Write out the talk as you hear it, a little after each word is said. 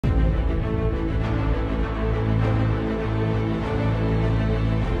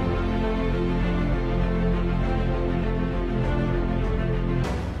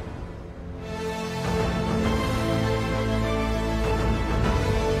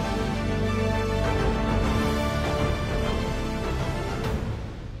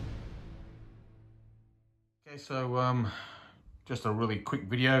So just a really quick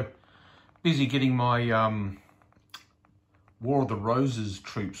video. Busy getting my War of the Roses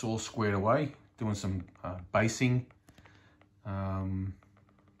troops all squared away, doing some basing. And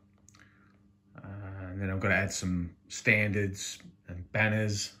then I've got to add some standards and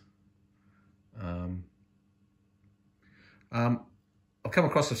banners. I've come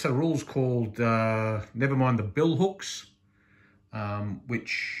across a set of rules called Never Mind the Billhooks,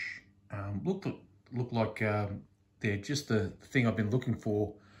 which look like they're just the thing I've been looking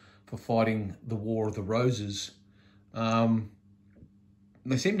for fighting the War of the Roses.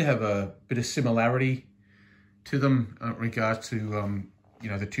 They seem to have a bit of similarity to them in regards to you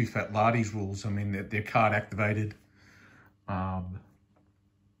know, the two fat lardies rules. I mean, they're card activated.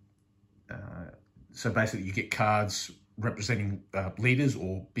 So basically, you get cards representing leaders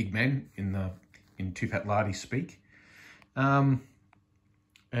or big men in two fat lardies speak.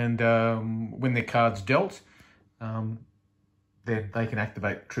 And when their cards dealt, they can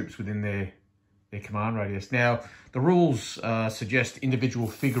activate troops within their command radius. Now, the rules suggest individual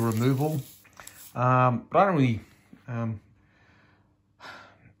figure removal, but I don't really.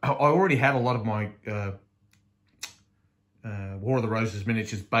 I already had a lot of my War of the Roses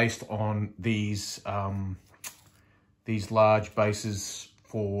miniatures based on these large bases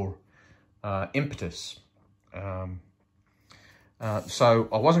for impetus. So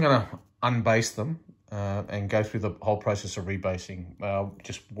I wasn't going to unbase them and go through the whole process of rebasing.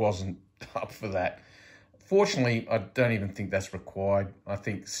 Just wasn't up for that. Fortunately, I don't even think that's required. I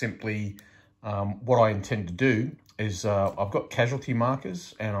think simply what I intend to do is I've got casualty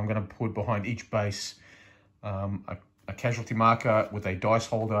markers, and I'm going to put behind each base a casualty marker with a dice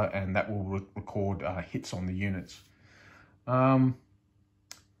holder, and that will record hits on the units. And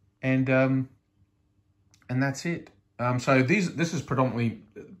that's it. So this is predominantly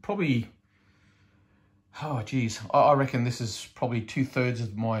probably, oh geez, I reckon this is probably 2/3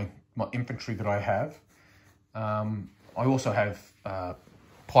 of my infantry that I have. I also have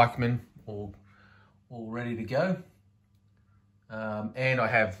pikemen all ready to go, and I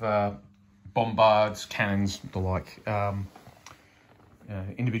have bombards, cannons, the like,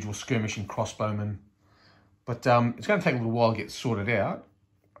 individual skirmishing crossbowmen. But it's going to take a little while to get sorted out.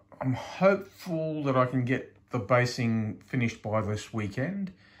 I'm hopeful that I can get the basing finished by this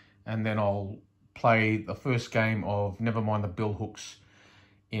weekend, and then I'll play the first game of Never Mind the Billhooks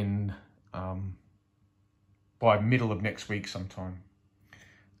in by middle of next week sometime.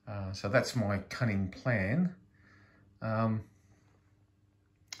 So that's my cunning plan.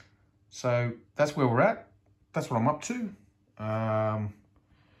 So that's where we're at. That's what I'm up to.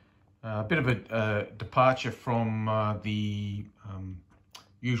 A bit of a departure from the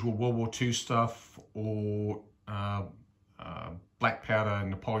usual World War II stuff, or black powder,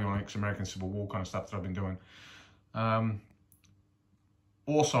 Napoleonics, American Civil War kind of stuff that I've been doing.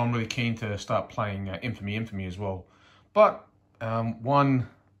 Also, I'm really keen to start playing Infamy as well. But one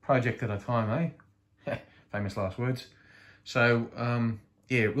project at a time, eh? Famous last words. So,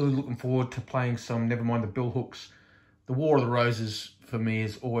 yeah, really looking forward to playing some Never Mind the Billhooks. The War of the Roses, for me,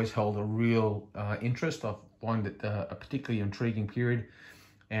 has always held a real interest. I find it a particularly intriguing period.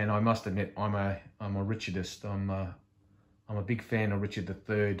 And I must admit, I'm a Richardist. I'm a big fan of Richard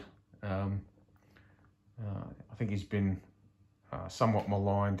III. I think he's been somewhat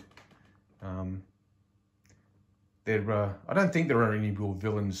maligned. I don't think there are any real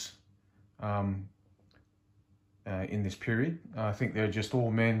villains in this period. I think they're just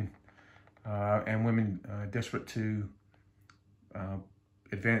all men and women desperate to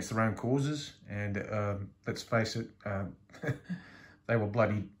advance their own causes. And let's face it, they were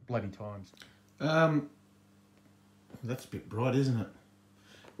bloody times. That's a bit bright, isn't it?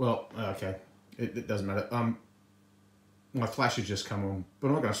 Well, okay, it doesn't matter. My flash has just come on, but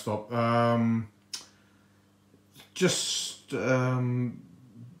I'm not going to stop.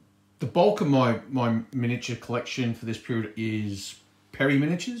 The bulk of my miniature collection for this period is Perry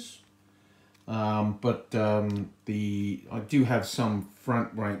miniatures, but I do have some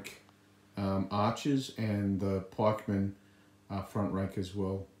front rank archers and the pikemen front rank as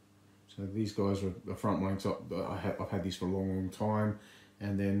well. So these guys are the front ranks. I've had these for a long time,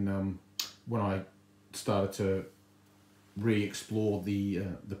 and then when I started to re-explore the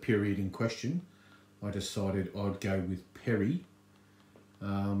period in question, I decided I'd go with Perry.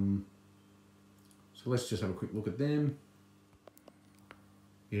 So let's just have a quick look at them.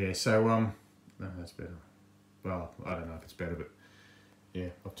 Yeah, so no, that's better. Well, I don't know if it's better, but yeah,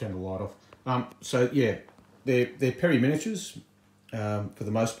 I've turned the light off. So yeah, they're Perry miniatures for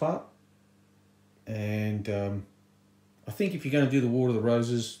the most part, and I think if you're going to do the War of the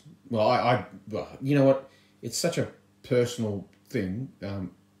Roses, well, you know what? it's such a personal thing,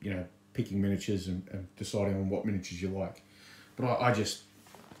 you know, picking miniatures and deciding on what miniatures you like. But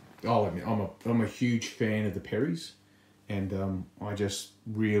I'll admit, I'm a huge fan of the Perrys, and I just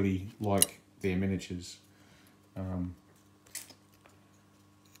really like their miniatures.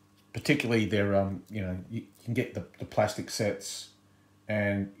 Particularly their, you know, you can get the plastic sets,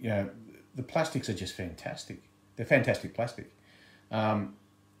 and, you know, the plastics are just fantastic. They're fantastic plastic. And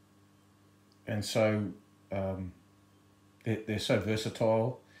so they're so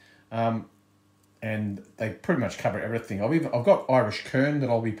versatile, and they pretty much cover everything. I've got Irish Kern that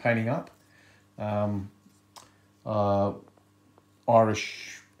I'll be painting up,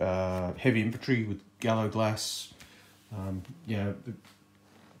 Irish heavy infantry with gallo glass, you know,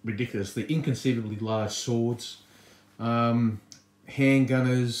 ridiculously, inconceivably large swords, handgunners.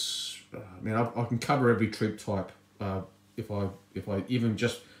 I mean, I can cover every troop type if I even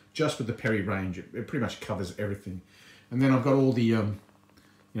just with the Perry range. It pretty much covers everything. And then I've got all the you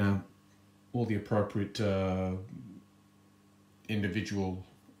know, all the appropriate individual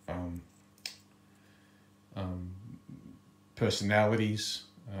personalities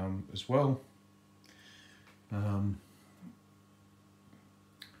as well.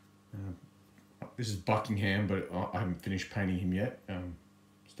 This is Buckingham, but I haven't finished painting him yet.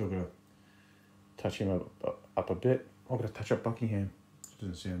 Still got to touch him up a bit. I've got to touch up Buckingham.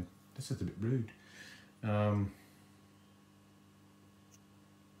 Doesn't sound, this is a bit rude.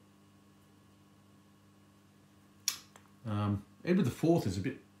 Edward IV is a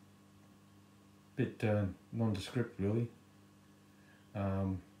bit nondescript, really.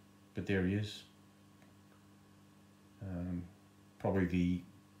 But there he is. Probably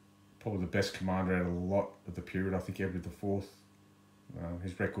the best commander out of a lot of the period. I think Edward IV.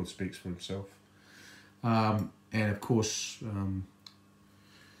 His record speaks for himself. And of course,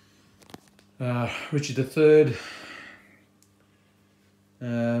 Richard III,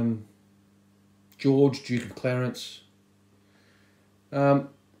 George, Duke of Clarence. All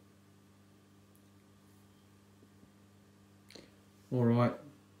right.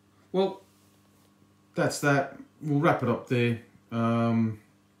 Well, that's that. We'll wrap it up there.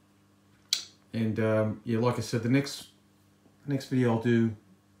 Yeah, like I said, the next video I'll do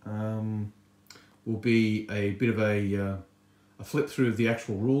will be a bit of a flip through of the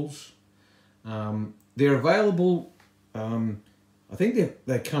actual rules. They're available. I think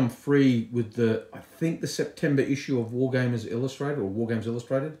they come free with the September issue of Wargamers Illustrated or Wargames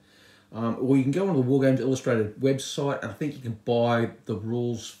Illustrated. Or you can go on the Wargames Illustrated website, and I think you can buy the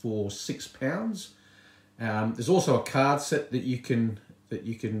rules for £6. There's also a card set that you can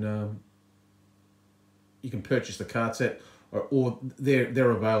purchase the card set, or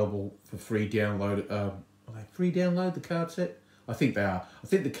they're available for free download. Are they free download, the card set? I think they are. I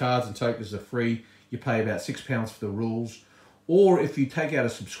think the cards and tokens are free. You pay about £6 for the rules, or if you take out a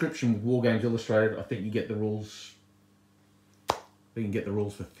subscription with Wargames Illustrated, I think you get the rules. You can get the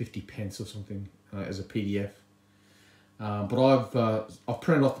rules for 50p or something as a PDF. But I've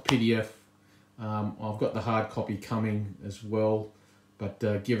printed off the PDF. I've got the hard copy coming as well. But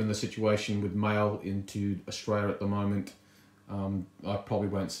given the situation with mail into Australia at the moment, I probably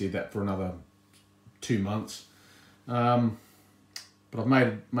won't see that for another 2 months. But I've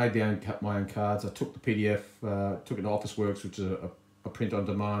made my own cards. I took the PDF, took it to Officeworks, which is a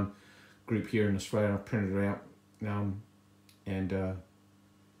print-on-demand group here in Australia, and I printed it out.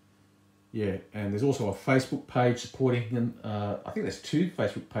 Yeah, and there's also a Facebook page supporting them. I think there's 2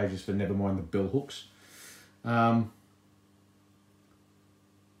 Facebook pages for Never Mind the Billhooks.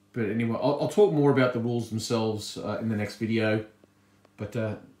 But anyway, I'll talk more about the rules themselves in the next video. But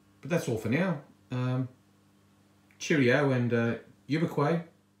that's all for now. Cheerio, and Yubakway.